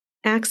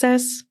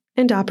access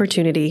and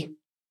opportunity.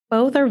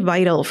 Both are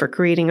vital for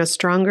creating a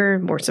stronger,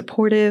 more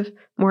supportive,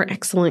 more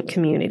excellent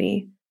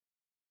community.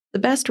 The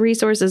best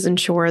resources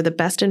ensure the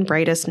best and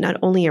brightest not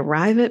only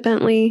arrive at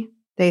Bentley,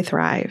 they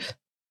thrive.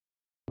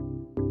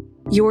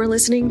 You're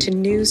listening to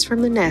News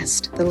from the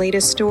Nest, the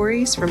latest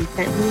stories from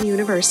Bentley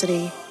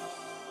University.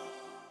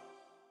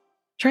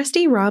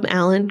 Trustee Rob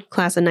Allen,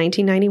 class of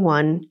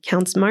 1991,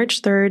 counts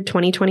March 3,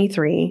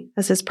 2023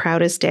 as his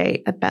proudest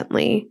day at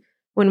Bentley,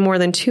 when more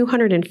than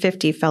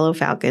 250 fellow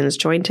Falcons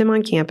joined him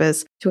on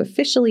campus to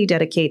officially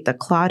dedicate the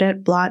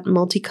Claudette Blott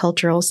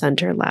Multicultural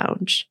Center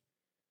Lounge.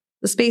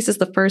 The space is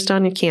the first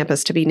on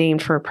campus to be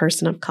named for a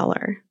person of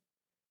color.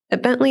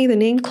 At Bentley, the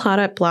name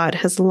Claudette Blott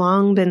has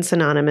long been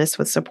synonymous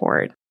with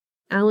support.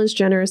 Allen's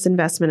generous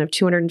investment of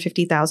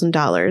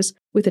 $250,000,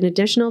 with an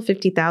additional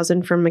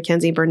 $50,000 from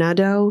Mackenzie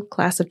Bernardo,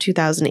 class of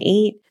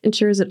 2008,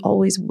 ensures it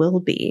always will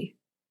be.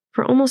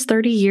 For almost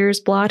 30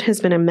 years, Blott has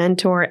been a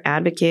mentor,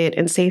 advocate,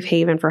 and safe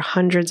haven for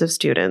hundreds of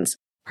students,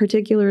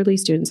 particularly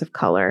students of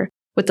color,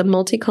 with the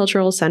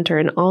Multicultural Center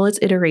in all its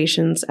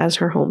iterations as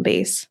her home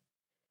base.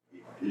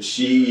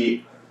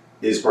 She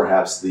is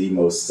perhaps the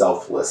most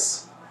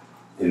selfless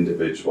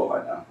individual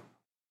I know.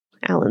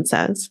 Allen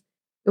says.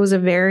 It was a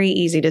very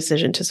easy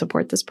decision to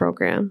support this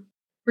program.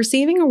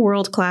 Receiving a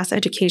world-class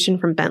education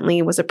from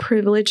Bentley was a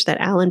privilege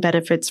that Allen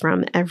benefits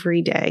from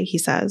every day, he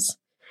says.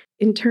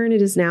 In turn,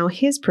 it is now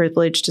his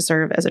privilege to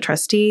serve as a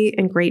trustee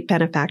and great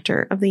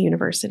benefactor of the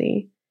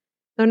university.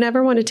 Though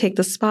never one to take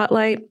the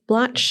spotlight,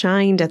 Blott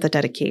shined at the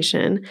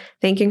dedication,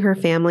 thanking her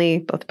family,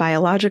 both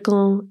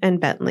biological and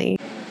Bentley.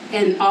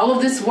 And all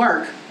of this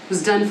work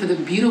was done for the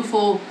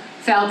beautiful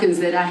Falcons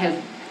that I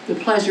have the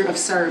pleasure of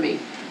serving.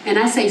 And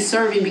I say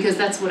serving because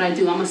that's what I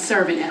do. I'm a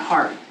servant at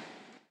heart.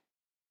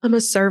 I'm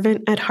a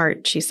servant at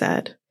heart, she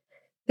said.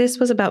 This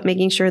was about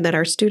making sure that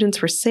our students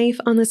were safe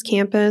on this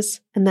campus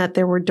and that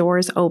there were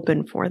doors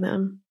open for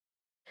them.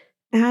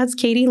 Adds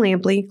Katie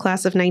Lampley,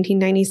 class of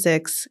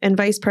 1996, and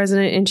Vice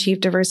President and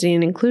Chief Diversity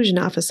and Inclusion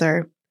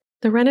Officer,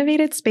 the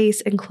renovated space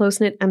and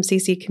close-knit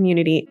MCC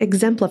community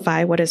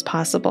exemplify what is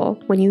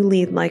possible when you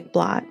lead like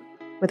Blott,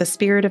 with a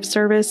spirit of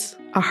service,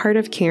 a heart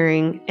of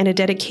caring, and a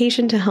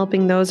dedication to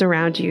helping those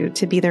around you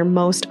to be their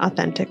most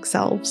authentic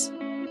selves.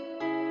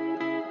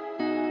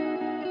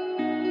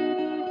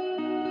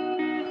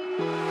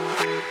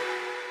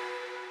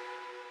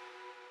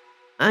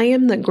 I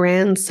am the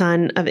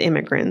grandson of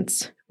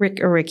immigrants, Lore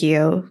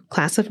Oricchio,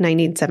 class of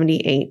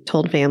 1978,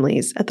 told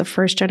families at the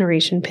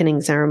first-generation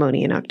pinning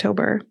ceremony in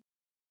October.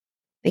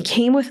 They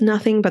came with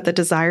nothing but the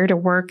desire to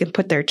work and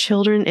put their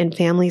children and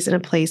families in a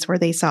place where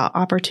they saw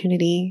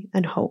opportunity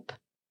and hope.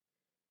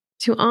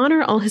 To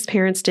honor all his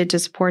parents did to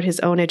support his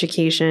own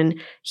education,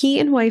 he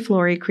and wife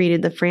Lori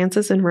created the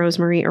Francis and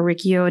Rosemary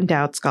Oricchio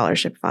Endowed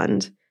Scholarship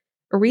Fund,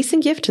 a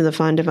recent gift to the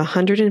fund of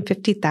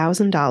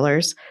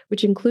 $150,000,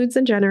 which includes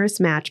a generous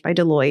match by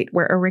Deloitte,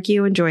 where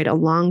Oricchio enjoyed a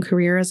long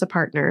career as a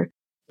partner,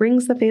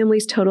 brings the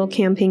family's total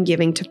campaign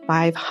giving to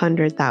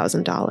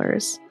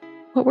 $500,000.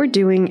 What we're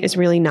doing is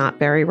really not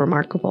very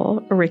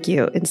remarkable,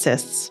 Oricchio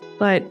insists,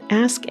 but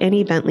ask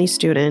any Bentley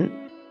student.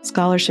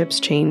 Scholarships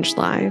change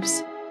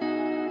lives.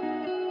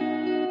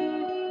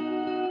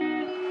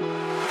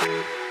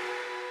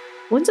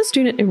 Once a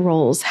student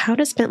enrolls, how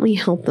does Bentley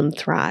help them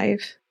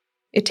thrive?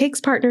 It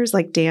takes partners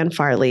like Dan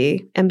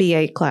Farley,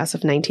 MBA class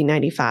of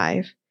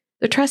 1995.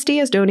 The trustee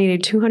has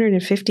donated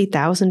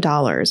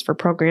 $250,000 for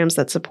programs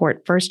that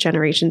support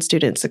first-generation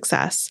student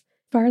success.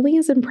 Farley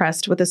is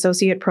impressed with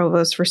Associate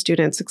Provost for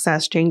Student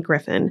Success Jane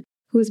Griffin,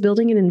 who is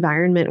building an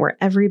environment where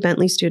every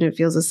Bentley student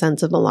feels a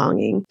sense of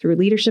belonging through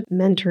leadership,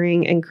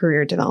 mentoring, and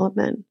career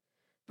development.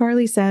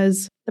 Farley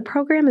says, the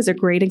program is a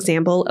great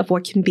example of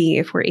what can be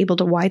if we're able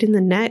to widen the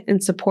net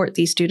and support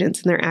these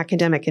students in their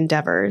academic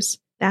endeavors.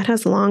 That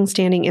has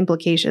long-standing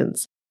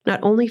implications, not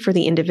only for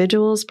the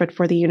individuals, but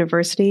for the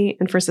university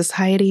and for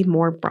society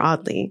more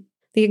broadly.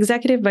 The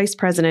Executive Vice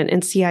President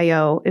and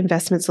CIO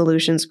Investment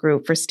Solutions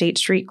Group for State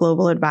Street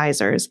Global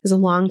Advisors is a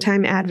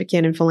longtime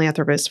advocate and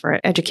philanthropist for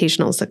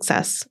educational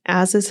success,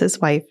 as is his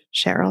wife,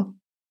 Cheryl.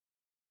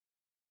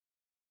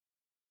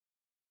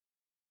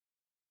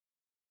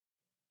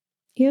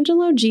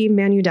 Angelo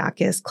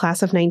Manioudakis,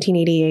 class of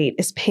 1988,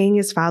 is paying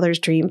his father's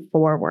dream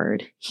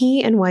forward.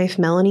 He and wife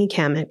Melani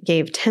Cammett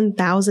gave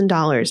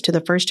 $10,000 to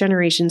the First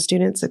Generation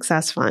Student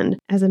Success Fund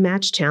as a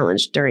match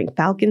challenge during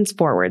Falcons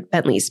Forward,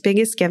 Bentley's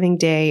biggest giving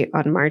day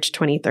on March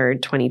 23,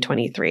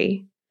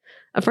 2023.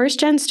 A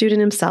first-gen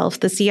student himself,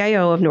 the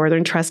CIO of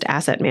Northern Trust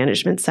Asset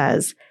Management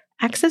says,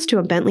 access to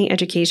a Bentley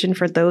education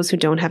for those who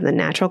don't have the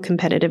natural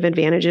competitive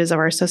advantages of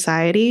our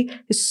society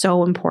is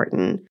so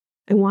important.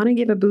 I want to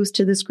give a boost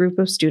to this group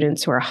of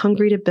students who are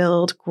hungry to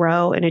build,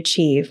 grow, and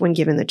achieve when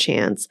given the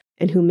chance,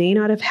 and who may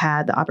not have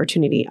had the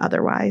opportunity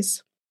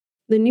otherwise.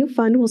 The new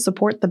fund will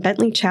support the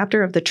Bentley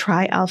chapter of the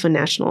Tri Alpha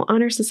National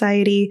Honor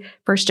Society,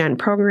 First Gen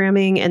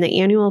programming, and the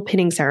annual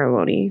pinning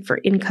ceremony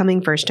for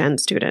incoming First Gen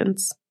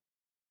students.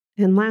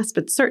 And last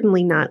but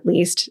certainly not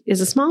least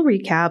is a small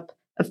recap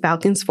of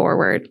Falcons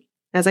Forward.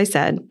 As I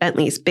said,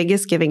 Bentley's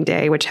biggest giving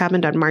day, which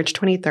happened on March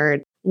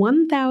 23rd,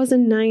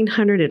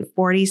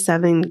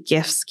 1,947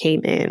 gifts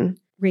came in,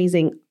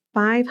 raising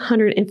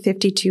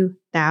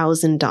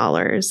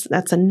 $552,000.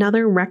 That's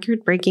another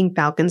record-breaking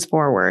Falcons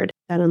forward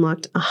that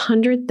unlocked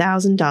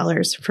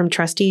 $100,000 from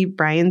trustee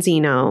Brian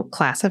Zeno,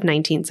 class of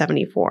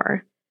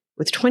 1974.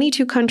 With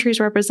 22 countries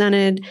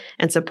represented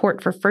and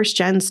support for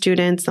first-gen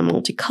students, the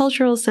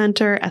Multicultural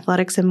Center,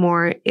 athletics, and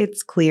more,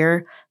 it's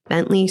clear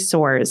Bentley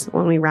soars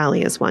when we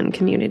rally as one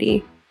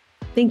community.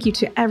 Thank you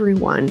to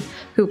everyone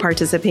who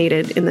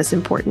participated in this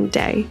important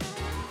day.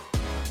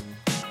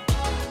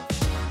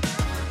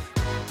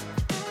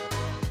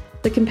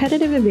 The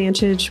Competitive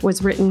Advantage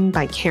was written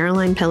by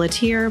Caroline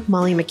Pelletier,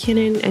 Molly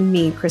McKinnon, and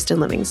me, Kristen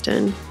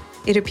Livingston.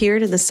 It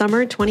appeared in the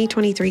summer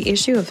 2023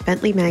 issue of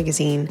Bentley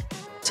magazine.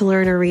 To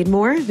learn or read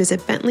more,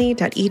 visit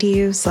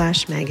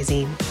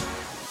bentley.edu/magazine.